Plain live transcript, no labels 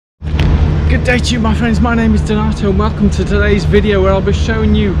Good day to you, my friends. My name is Donato and welcome to today's video where I'll be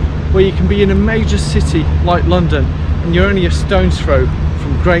showing you where you can be in a major city like London and you're only a stone's throw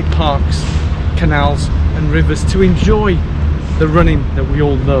from great parks, canals and rivers to enjoy the running that we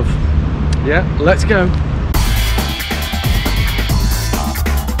all love. Yeah, let's go.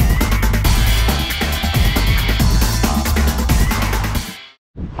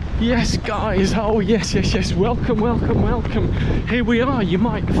 Yes guys, oh yes, welcome. Here we are. You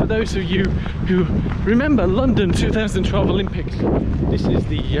might, for those of you who remember London 2012 Olympics, this is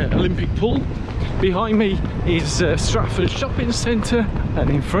the Olympic pool. Behind me is Stratford Shopping Centre and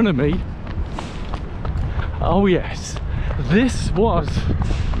in front of me, oh yes, this was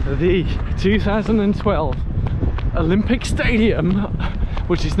the 2012 Olympic Stadium,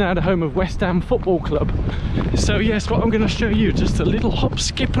 which is now the home of West Ham Football Club. So yes, what I'm going to show you, just a little hop,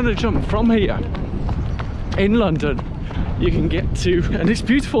 skip and a jump from here in London. You can get to, and it's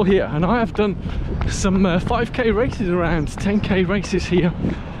beautiful here, and I have done some 5k races around, 10k races here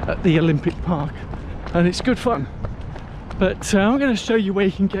at the Olympic Park, and it's good fun. But I'm going to show you where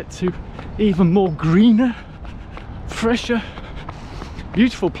you can get to even more greener, fresher,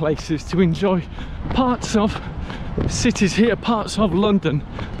 beautiful places to enjoy parts of cities here, parts of London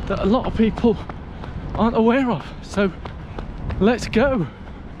that a lot of people aren't aware of. So let's go.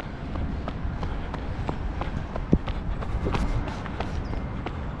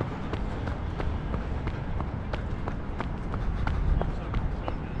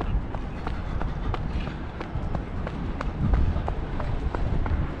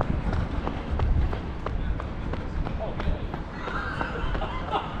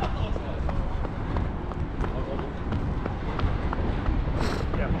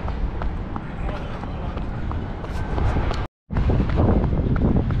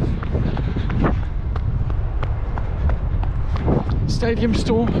 Stadium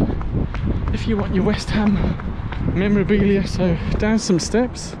store if you want your West Ham memorabilia. So down some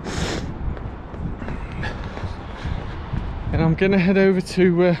steps and I'm gonna head over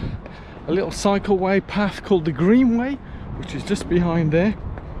to a little cycleway path called the Greenway, which is just behind there,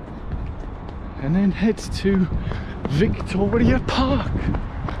 and then head to Victoria Park.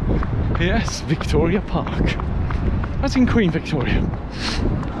 Yes, Victoria Park. That's in Queen Victoria.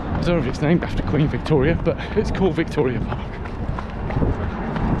 I don't know if it's named after Queen Victoria, but it's called Victoria Park.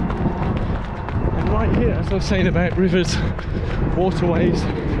 And right here, as I was saying about rivers, waterways,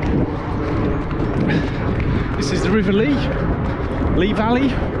 this is the River Lee Valley.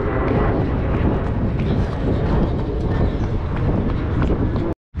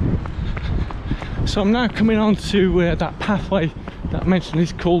 So I'm now coming on to that pathway that I mentioned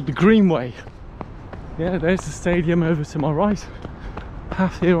is called the Greenway. Yeah, there's the stadium over to my right,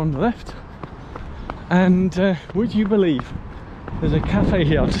 path here on the left, and would you believe there's a cafe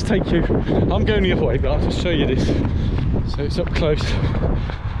here? I'll just take you, I'm going the other way, but I'll just show you this so it's up close.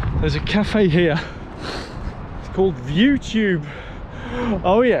 There's a cafe here, it's called YouTube.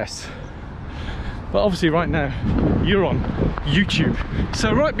 Oh yes, but obviously right now you're on YouTube.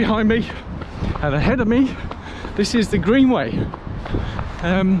 So right behind me and ahead of me, this is the Greenway.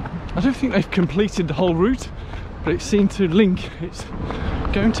 I don't think they've completed the whole route, but it seemed to link, it's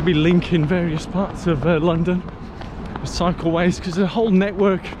going to be linking various parts of London with cycleways, because there's a whole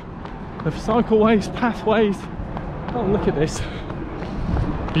network of cycleways, pathways. Oh, look at this,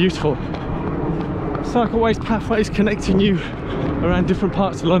 beautiful cycleways, pathways connecting you around different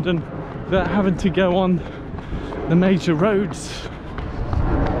parts of London without having to go on the major roads.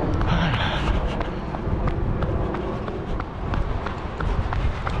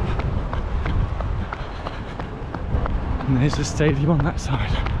 And there's the stadium on that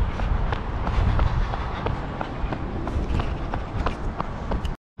side.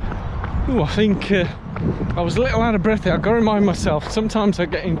 Ooh, I think I was a little out of breath there. I've got to remind myself, sometimes I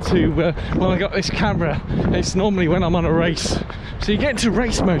get into, when I got this camera, it's normally when I'm on a race. So you get into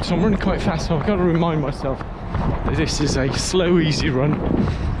race mode, so I'm running quite fast, so I've got to remind myself that this is a slow, easy run,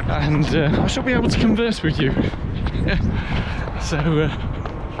 and I shall be able to converse with you. So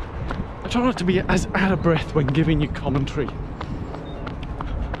I try not to be as out of breath when giving you commentary.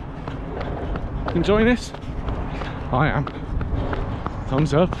 Enjoying this? I am.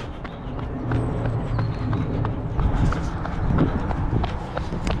 Thumbs up.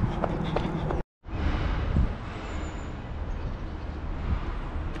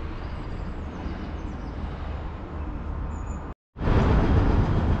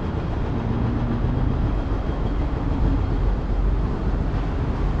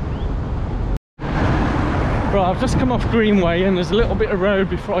 Right, I've just come off Greenway and there's a little bit of road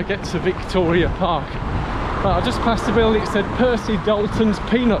before I get to Victoria Park. But I just passed the building, it said Percy Dalton's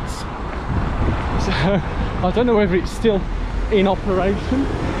Peanuts. So I don't know whether it's still in operation,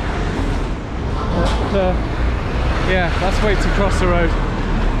 but yeah, that's way to cross the road.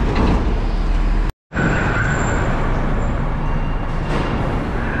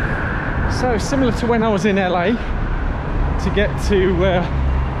 So similar to when I was in LA, to get to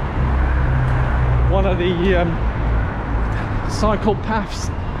one of the cycle paths,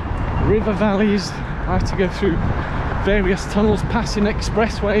 river valleys, I had to go through various tunnels, passing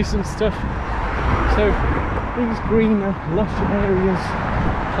expressways and stuff. So these green lush areas,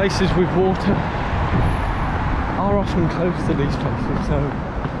 places with water, are often close to these places, so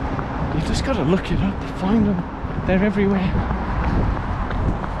you just got to look it up, find them, they're everywhere.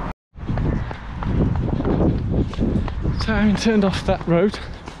 So having turned off that road,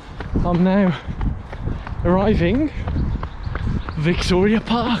 I'm now arriving Victoria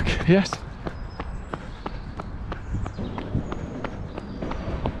Park, yes.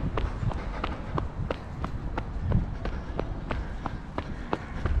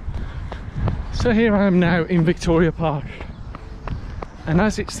 So here I am now in Victoria Park, and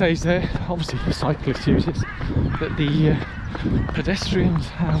as it says there, obviously the cyclists use it, that the pedestrians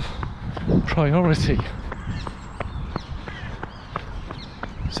have priority.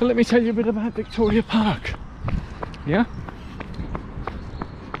 So let me tell you a bit about Victoria Park, yeah?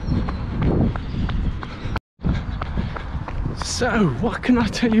 So what can I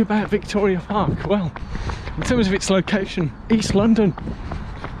tell you about Victoria Park? Well, in terms of its location, East London.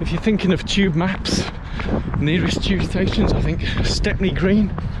 If you're thinking of tube maps, nearest tube stations, I think Stepney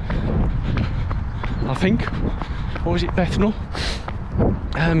Green, I think, or is it Bethnal?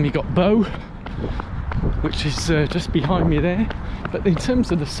 You got Bow, which is just behind me there. But in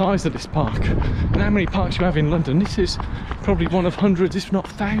terms of the size of this park and how many parks you have in London, this is probably one of hundreds, if not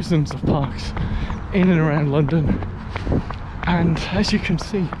thousands, of parks in and around London. And as you can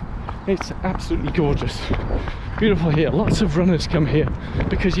see, it's absolutely gorgeous. Beautiful here. Lots of runners come here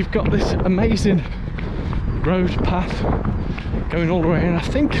because you've got this amazing road path going all the way, and I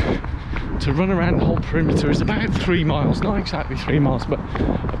think to run around the whole perimeter is about 3 miles, not exactly 3 miles, but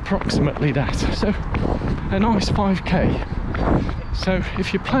approximately that. So a nice 5k. So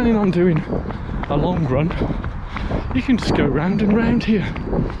if you're planning on doing a long run, you can just go round and round here,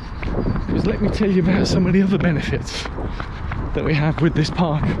 because let me tell you about some of the other benefits that we have with this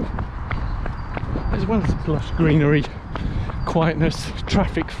park. As well as lush greenery, quietness,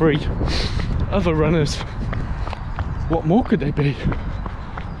 traffic free, other runners, what more could they be?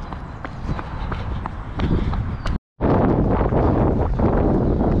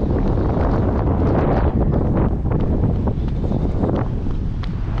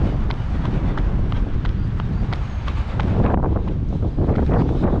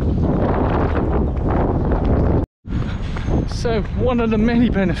 So one of the many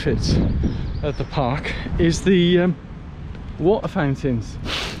benefits of the park is the water fountains,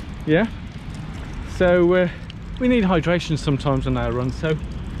 yeah? So we need hydration sometimes on our run, so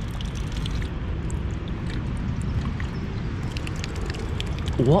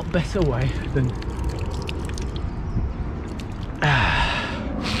what better way than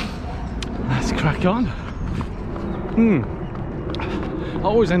let's crack on. I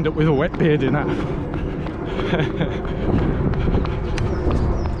always end up with a wet beard in that.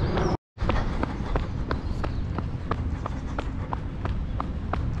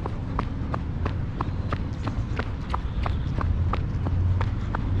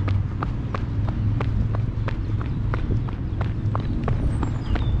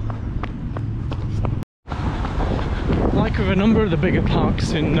 Like with a number of the bigger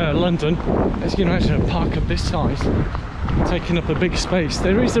parks in London, as you can imagine, a park of this size taking up a big space,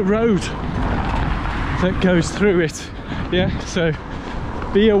 there is a road that goes through it, yeah? So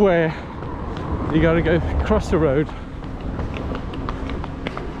be aware, you got to go across the road,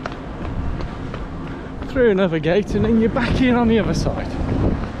 through another gate, and then you're back in on the other side.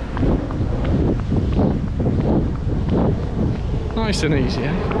 Nice and easy,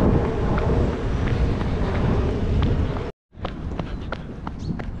 eh?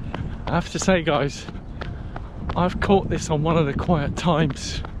 I have to say, guys, I've caught this on one of the quiet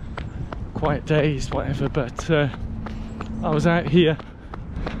times, quiet days, whatever, but I was out here,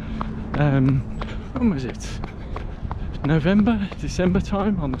 when was it? November, December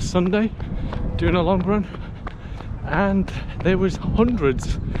time, on a Sunday, doing a long run, and there was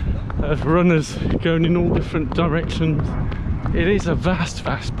hundreds of runners going in all different directions. It is a vast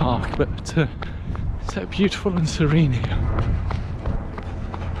park, but so beautiful and serene here.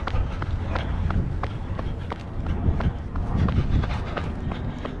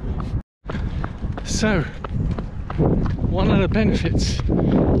 So, one of the benefits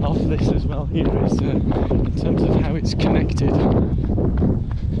of this as well here is in terms of how it's connected.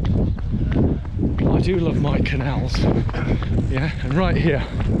 I do love my canals, yeah, and right here,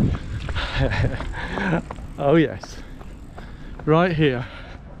 oh yes, right here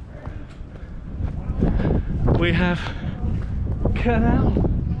we have canal.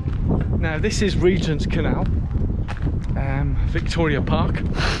 Now this is Regent's Canal, Victoria Park.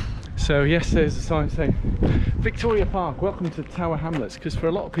 So yes, there's a sign saying Victoria Park, welcome to Tower Hamlets, because for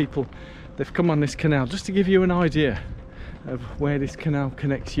a lot of people they've come on this canal just to give you an idea of where this canal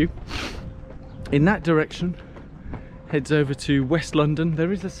connects you. In that direction heads over to West London.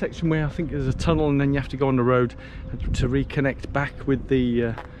 There is a section where I think there's a tunnel and then you have to go on the road to reconnect back with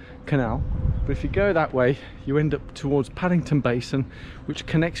the canal. But if you go that way, you end up towards Paddington Basin, which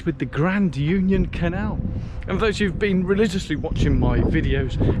connects with the Grand Union Canal. And for those who've been religiously watching my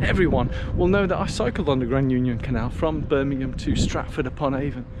videos, everyone will know that I cycled on the Grand Union Canal from Birmingham to Stratford upon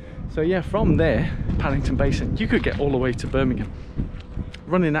Avon. So yeah, from there, Paddington Basin, you could get all the way to Birmingham,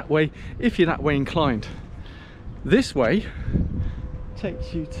 running that way if you're that way inclined. This way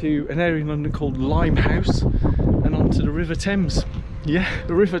takes you to an area in London called Limehouse and onto the River Thames. Yeah,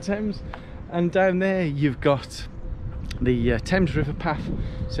 the River Thames. And down there you've got the Thames River path.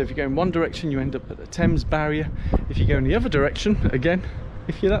 So if you go in one direction you end up at the Thames barrier. If you go in the other direction, again,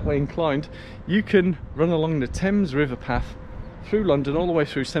 if you're that way inclined, you can run along the Thames River path through London, all the way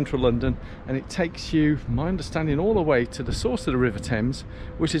through central London, and it takes you, my understanding, all the way to the source of the River Thames,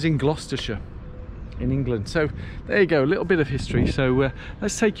 which is in Gloucestershire in England. So there you go, a little bit of history. So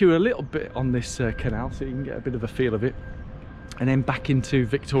let's take you a little bit on this canal so you can get a bit of a feel of it, and then back into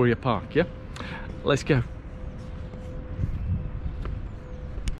Victoria Park. Yeah, let's go.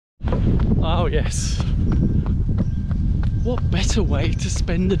 Oh yes, what better way to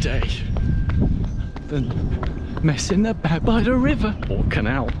spend the day than messing about by the river or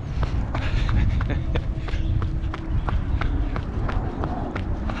canal.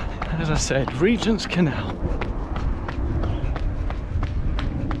 As I said, Regent's Canal.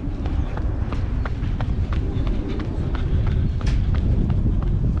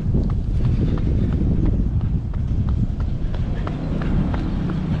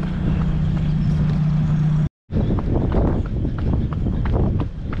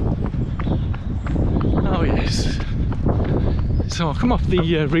 So I'll come off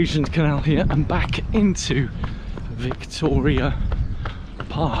the Regent's Canal here and back into Victoria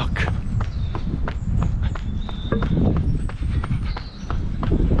Park.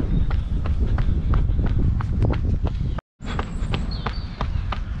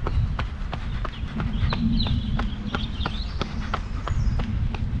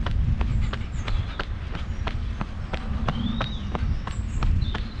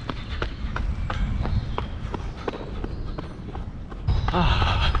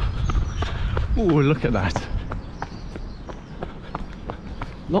 Oh, look at that.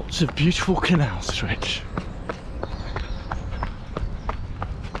 Lots of beautiful canal stretch.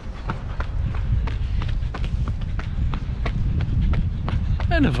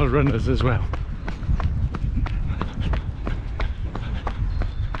 And other runners as well.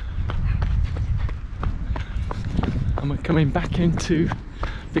 And we're coming back into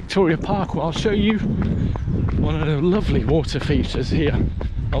Victoria Park, where I'll show you one of the lovely water features here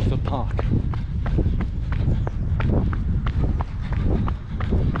of the park.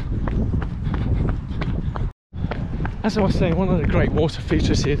 As I was saying, one of the great water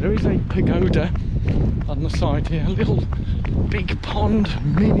features here, there is a pagoda on the side here, a little big pond,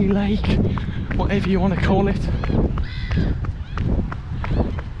 mini lake, whatever you want to call it.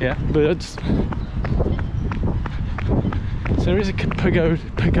 Yeah, birds. So there is a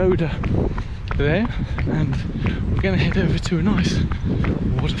pagoda there, and we're going to head over to a nice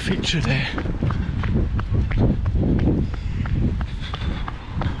water feature there.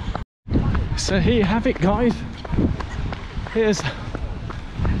 So here you have it, guys. Here's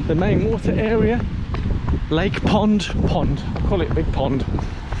the main water area, lake, pond, I call it big pond.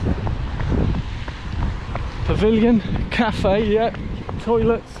 Pavilion, cafe, yeah,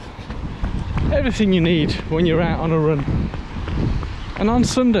 toilets, everything you need when you're out on a run. And on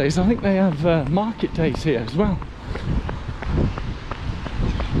Sundays I think they have market days here as well.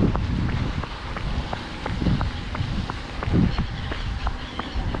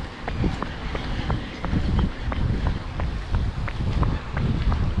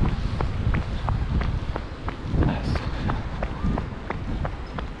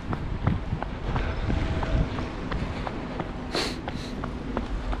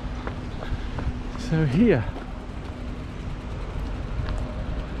 So here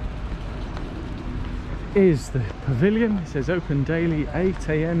is the pavilion. It says open daily 8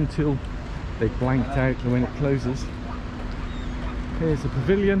 AM till they blanked out when it closes. Here's the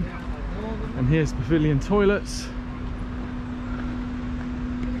pavilion, and here's pavilion toilets.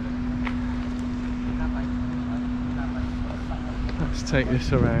 Let's take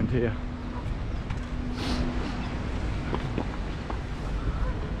this around here.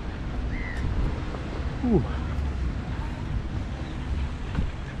 Ooh.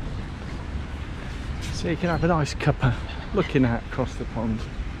 So you can have a nice cuppa looking out across the pond.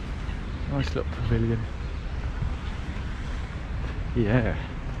 Nice little pavilion. Yeah.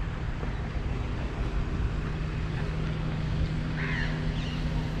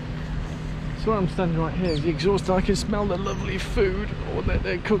 So I'm standing right here in the exhaust. I can smell the lovely food that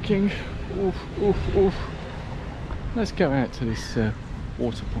they're cooking. Oof, oof, oof. Let's go out to this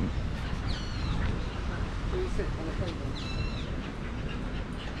water point.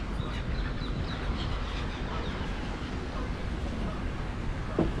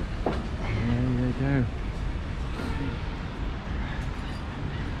 Go.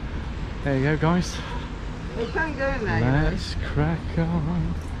 There you go, guys. You can't go in there. Let's crack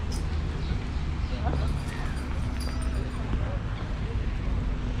on.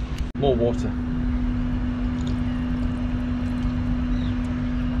 More water.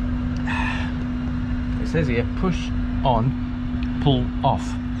 It says here, push on, pull off.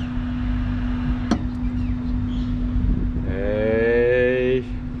 Hey.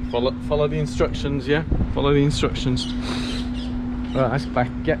 Follow the instructions, yeah? Follow the instructions. Right, let's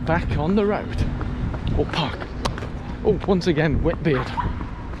get back on the road. Or park. Oh, once again, wet beard.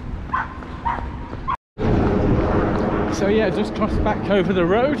 So yeah, just cross back over the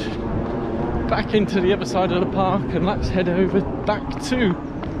road, back into the other side of the park, and let's head over back to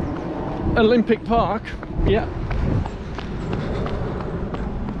Olympic Park. Yeah.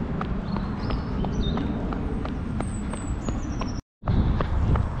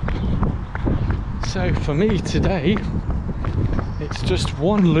 So for me today, it's just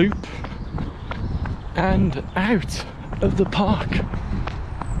one loop and out of the park.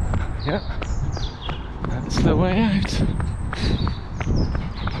 Yeah, that's the way out.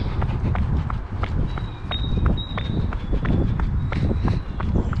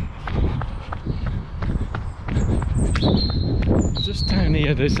 Just down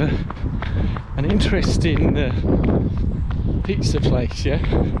here there's an interesting pizza place, yeah,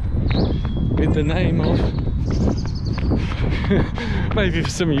 with the name of maybe for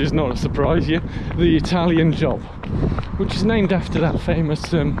some of you it's not a surprise, yeah, The Italian Job, which is named after that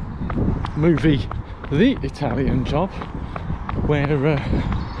famous movie The Italian Job, where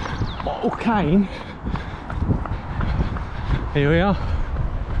Otto Kane, here we are,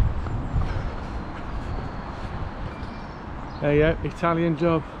 there you go, Italian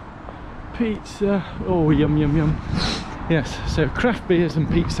Job, pizza, oh yum yum yum. Yes, so craft beers and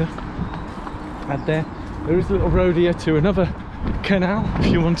pizza had there. There is a little road here to another canal if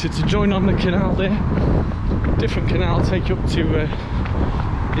you wanted to join on the canal there. Different canal, take you up to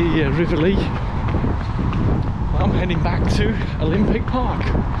the River Lee. I'm heading back to Olympic Park.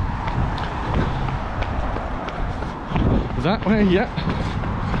 That way, yeah.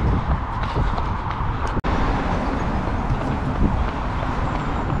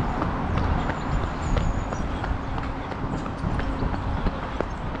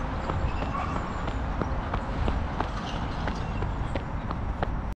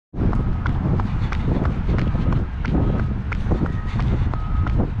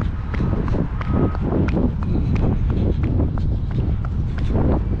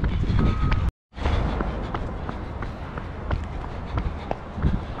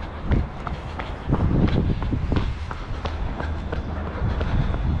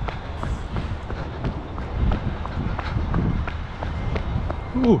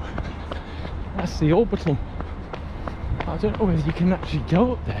 Ooh, that's the orbital. I don't know whether you can actually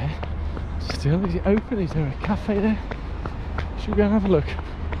go up there still. Is it open? Is there a cafe there? Should we go and have a look?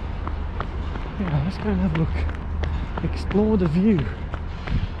 Yeah, let's go and have a look. Explore the view.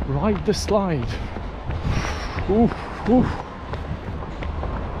 Ride the slide. Ooh, ooh.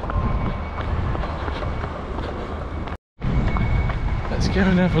 Let's go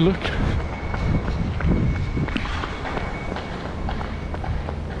and have a look.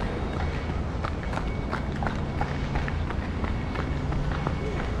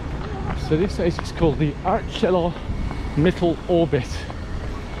 So this says it's called the Arcelor Mittel Orbit.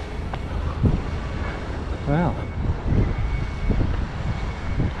 Wow.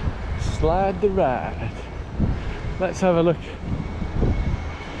 Slide the ride. Let's have a look.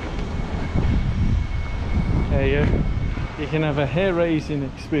 There you go. You can have a hair-raising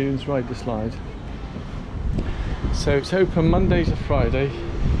experience, ride the slide. So it's open Monday to Friday,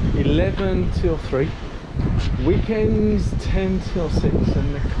 11 till 3. Weekends 10 till 6,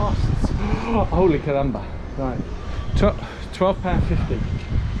 and the costs, holy caramba, right, £12.50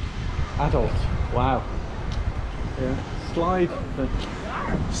 adult. Wow. Yeah, slide for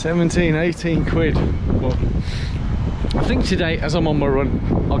 17, 18 quid. Well, I think today, as I'm on my run,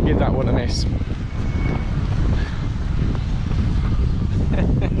 I'll give that one a miss.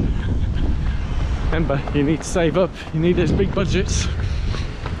 Remember, you need to save up, you need those big budgets.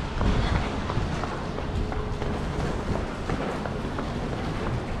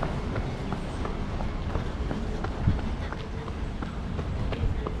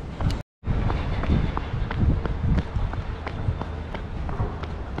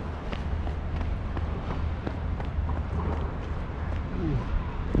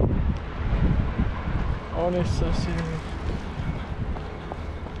 Honest sausage.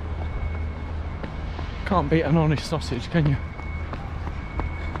 Can't beat an honest sausage, can you?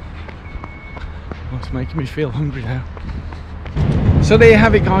 Oh, it's making me feel hungry now. So there you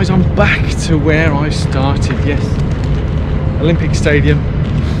have it, guys. I'm back to where I started. Yes, Olympic Stadium,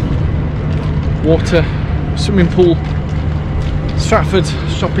 water, swimming pool, Stratford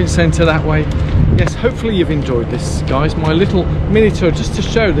shopping centre that way. Yes, hopefully you've enjoyed this, guys. My little mini tour, just to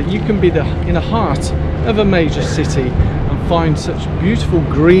show that you can be in the heart of a major city and find such beautiful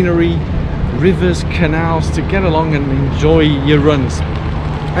greenery, rivers, canals to get along and enjoy your runs,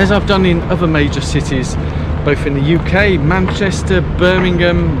 as I've done in other major cities, both in the UK, Manchester,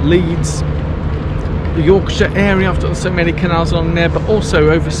 Birmingham, Leeds, the Yorkshire area. I've done so many canals along there, but also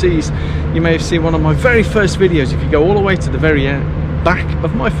overseas. You may have seen one of my very first videos. If you go all the way to the very back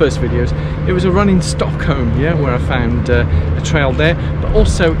of my first videos, it was a run in Stockholm, yeah, where I found a trail there, but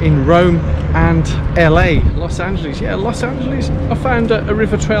also in Rome and LA, Los Angeles. Yeah, Los Angeles, I found a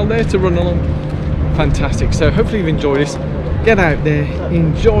river trail there to run along. Fantastic. So hopefully you've enjoyed this. Get out there,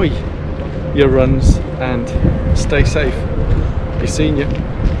 enjoy your runs, and stay safe. Be seeing you.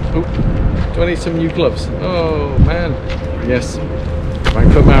 Oh, do I need some new gloves? Oh man, yes,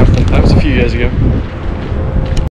 Frankfurt Marathon, that was a few years ago.